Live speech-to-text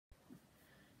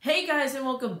Hey guys, and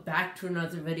welcome back to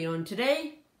another video, and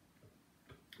today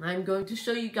I'm going to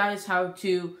show you guys how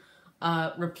to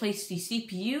replace the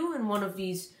CPU in one of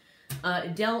these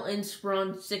Dell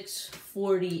Inspiron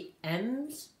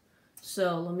 640Ms.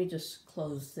 So let me just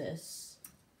close this.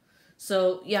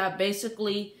 So yeah,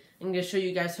 basically I'm going to show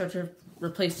you guys how to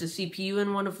replace the CPU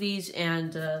in one of these,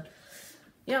 and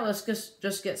yeah, let's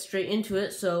just get straight into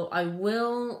it. So I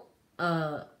will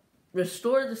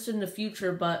restore this in the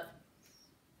future, but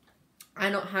I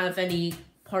don't have any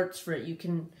parts for it. You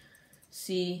can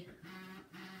see,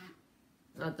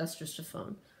 that's just a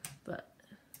phone, but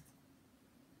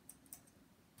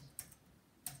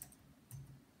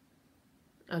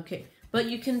okay. But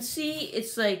you can see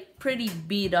it's like pretty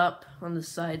beat up on the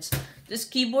sides. This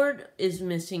keyboard is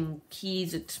missing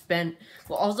keys. It's bent.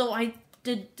 Well, although I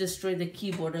did destroy the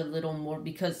keyboard a little more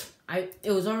because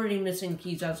it was already missing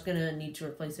keys. I was gonna need to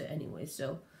replace it anyway,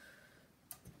 so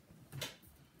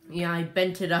yeah, I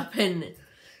bent it up and it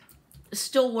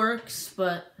still works,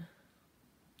 but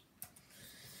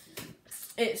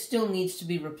it still needs to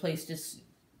be replaced. It's,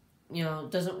 you know,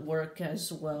 it doesn't work as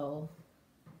well.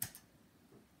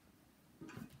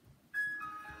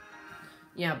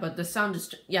 Yeah, but the sound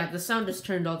is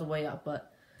turned all the way up,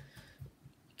 but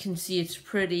you can see it's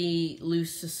pretty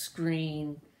loose. The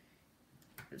screen,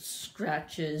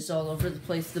 scratches all over the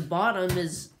place. The bottom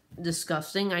is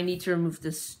disgusting. I need to remove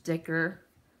this sticker,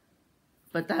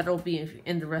 but that'll be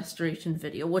in the restoration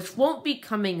video, which won't be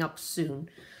coming up soon.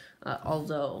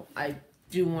 Although I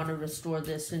do want to restore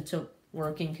this into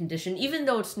working condition. Even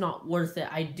though it's not worth it,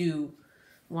 I do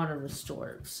want to restore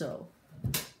it. So,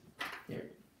 there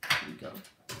you go.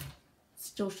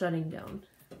 Still shutting down.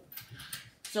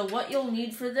 So what you'll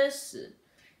need for this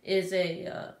is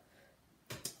a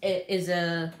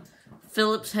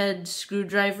Phillips head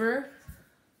screwdriver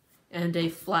and a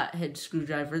flathead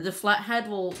screwdriver. The flathead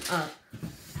will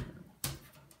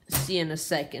see in a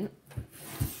second.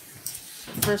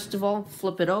 First of all,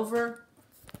 flip it over.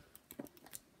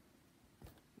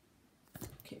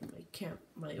 Okay,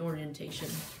 my orientation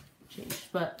changed.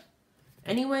 But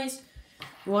anyways,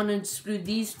 you want to unscrew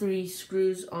these 3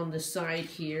 screws on the side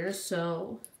here.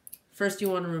 So first you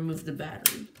want to remove the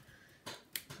battery.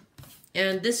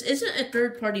 And this isn't a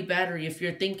third-party battery if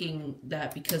you're thinking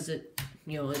that because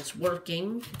it's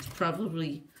working. It's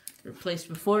probably replaced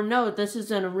before. No, this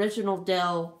is an original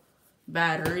Dell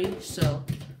battery, so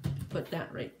put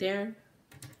that right there.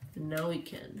 And now we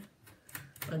can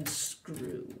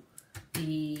unscrew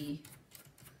the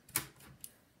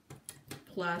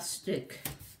plastic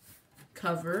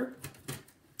cover.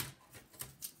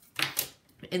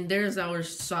 And there's our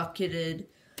socketed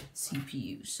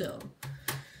CPU. So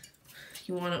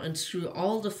you want to unscrew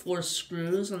all the 4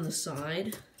 screws on the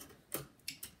side.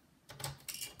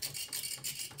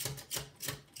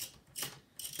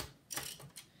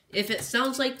 If it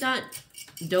sounds like that,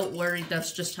 don't worry,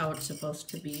 that's just how it's supposed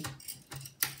to be.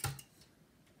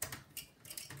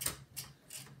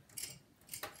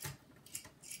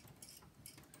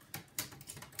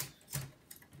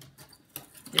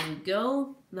 There we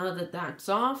go. Now that that's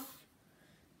off,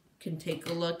 you can take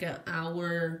a look at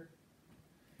our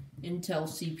Intel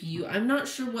CPU. I'm not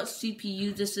sure what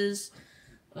CPU this is.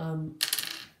 I'll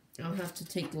have to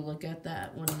take a look at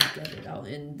that when we get it out.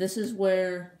 And this is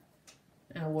where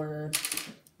our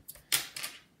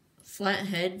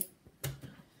flathead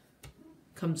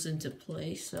comes into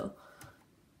play. So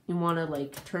you want to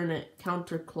like turn it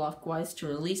counterclockwise to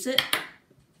release it.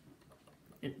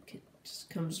 And it just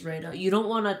comes right out. You don't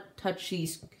want to touch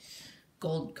these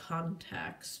gold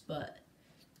contacts, but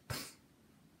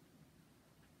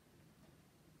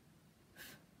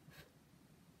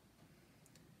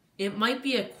it might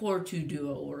be a Core 2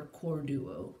 Duo or a Core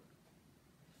Duo.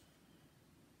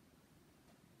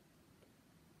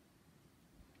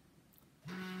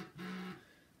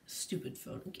 Stupid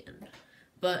phone again.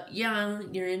 But yeah,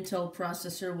 your Intel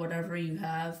processor, whatever you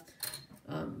have,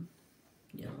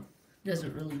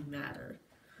 doesn't really matter.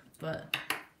 But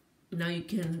now you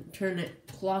can turn it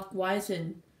clockwise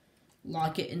and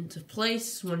lock it into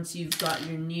place once you've got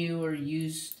your new or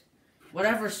used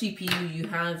whatever CPU you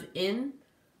have in.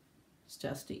 It's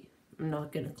dusty. I'm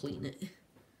not gonna clean it.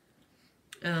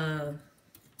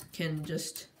 Can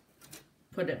just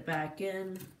put it back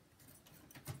in.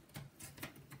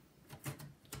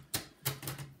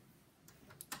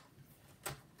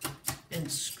 And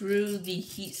screw the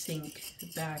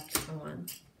heatsink back on.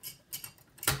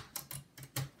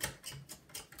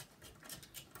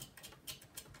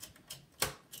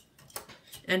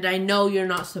 And I know you're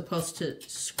not supposed to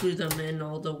screw them in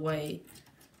all the way.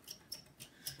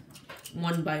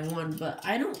 one by one, but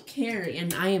I don't care,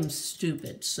 and I am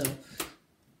stupid, so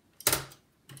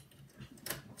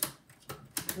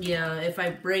yeah, if I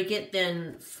break it,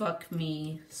 then fuck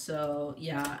me. So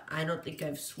yeah, I don't think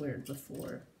I've sweared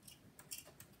before.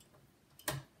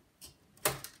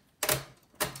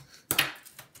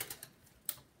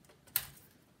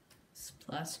 This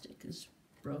plastic is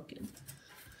broken.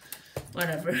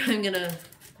 Whatever, I'm gonna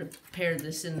repair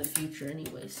this in the future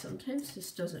anyway. Sometimes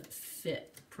this doesn't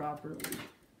fit properly.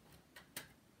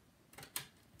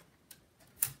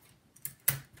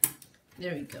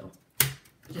 There we go.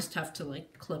 Just have to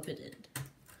like clip it in.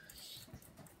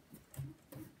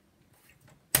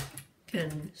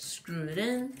 Can screw it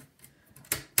in.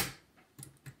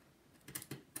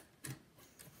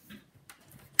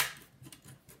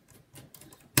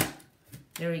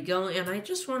 There we go, and I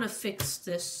just want to fix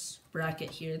this bracket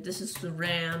here. This is the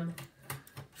RAM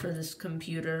for this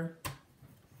computer.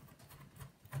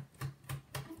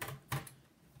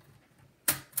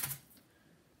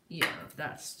 Yeah,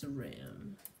 that's the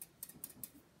RAM.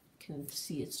 Can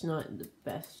see it's not in the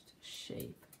best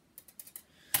shape.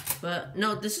 But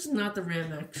no, this is not the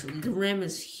RAM actually. The RAM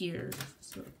is here.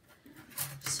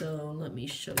 So let me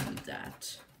show you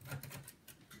that.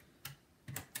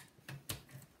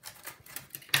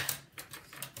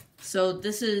 So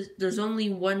this is, there's only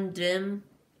one DIMM.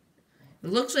 It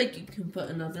looks like you can put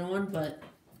another one, but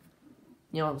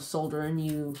you know, solder a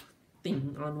new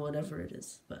thing on whatever it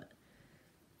is. But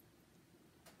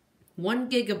 1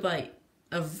 GB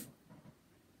of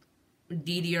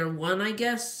DDR1, I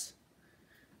guess.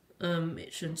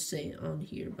 It should say on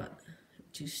here, but I'm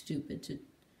too stupid to.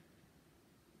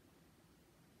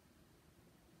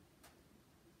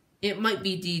 It might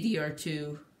be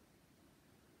DDR2.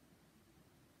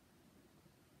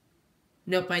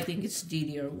 Nope, I think it's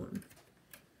DDR1.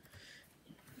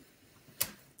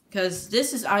 Because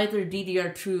this is either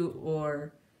DDR2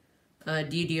 or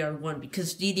DDR1.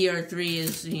 Because DDR3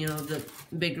 is, you know, the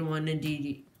bigger one, and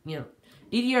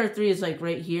DDR3 is like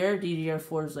right here.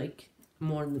 DDR4 is like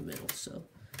more in the middle. So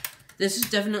this is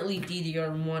definitely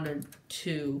DDR1 or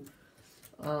 2.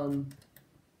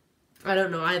 I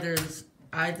don't know either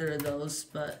of those,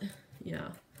 but yeah.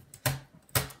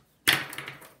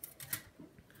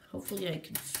 Hopefully I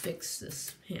can fix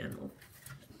this panel.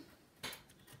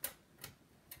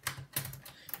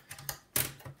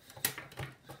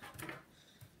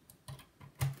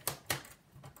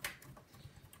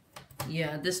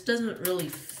 Yeah, this doesn't really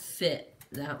fit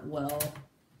that well.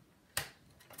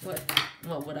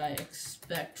 What would I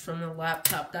expect from a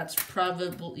laptop that's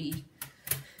probably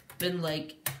been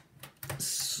like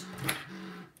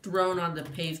thrown on the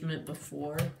pavement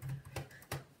before?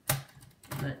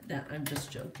 That I'm just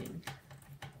joking.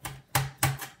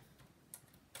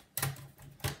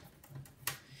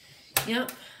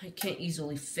 Yep, I can't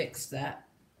easily fix that.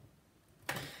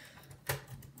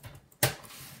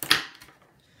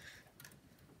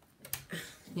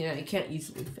 Yeah, I can't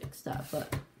easily fix that,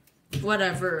 but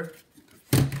whatever.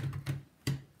 You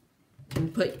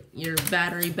can put your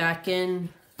battery back in,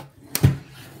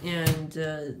 and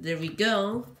there we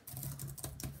go.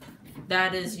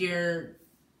 That is your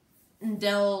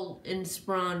Dell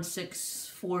Inspiron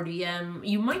 640M.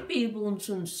 You might be able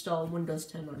to install Windows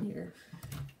 10 on here.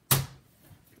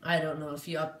 I don't know if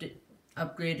you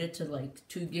upgrade it to like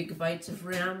 2 GB of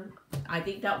RAM. I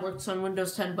think that works on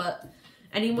Windows 10, but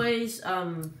anyways,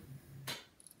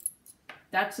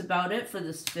 that's about it for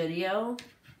this video.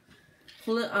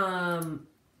 What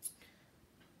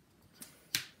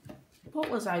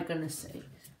was I gonna say?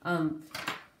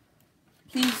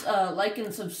 Please like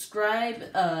and subscribe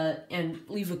and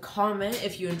leave a comment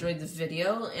if you enjoyed the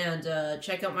video. And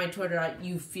check out my Twitter at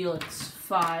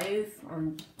ufelix5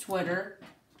 on Twitter.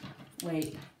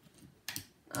 Wait,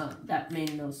 that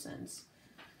made no sense.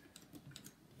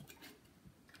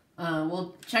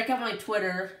 Well, check out my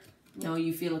Twitter,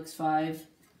 ufelix5.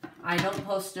 I don't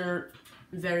post there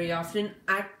very often.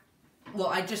 I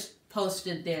just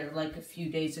posted there like a few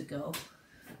days ago.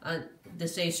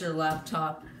 This Acer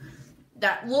laptop.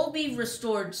 That will be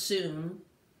restored soon.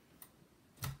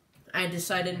 I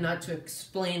decided not to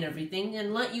explain everything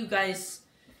and let you guys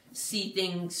see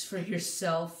things for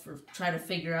yourself or try to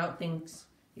figure out things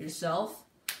yourself.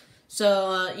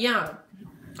 So, yeah.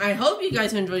 I hope you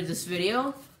guys enjoyed this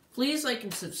video. Please like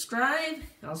and subscribe.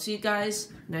 I'll see you guys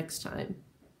next time.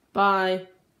 Bye.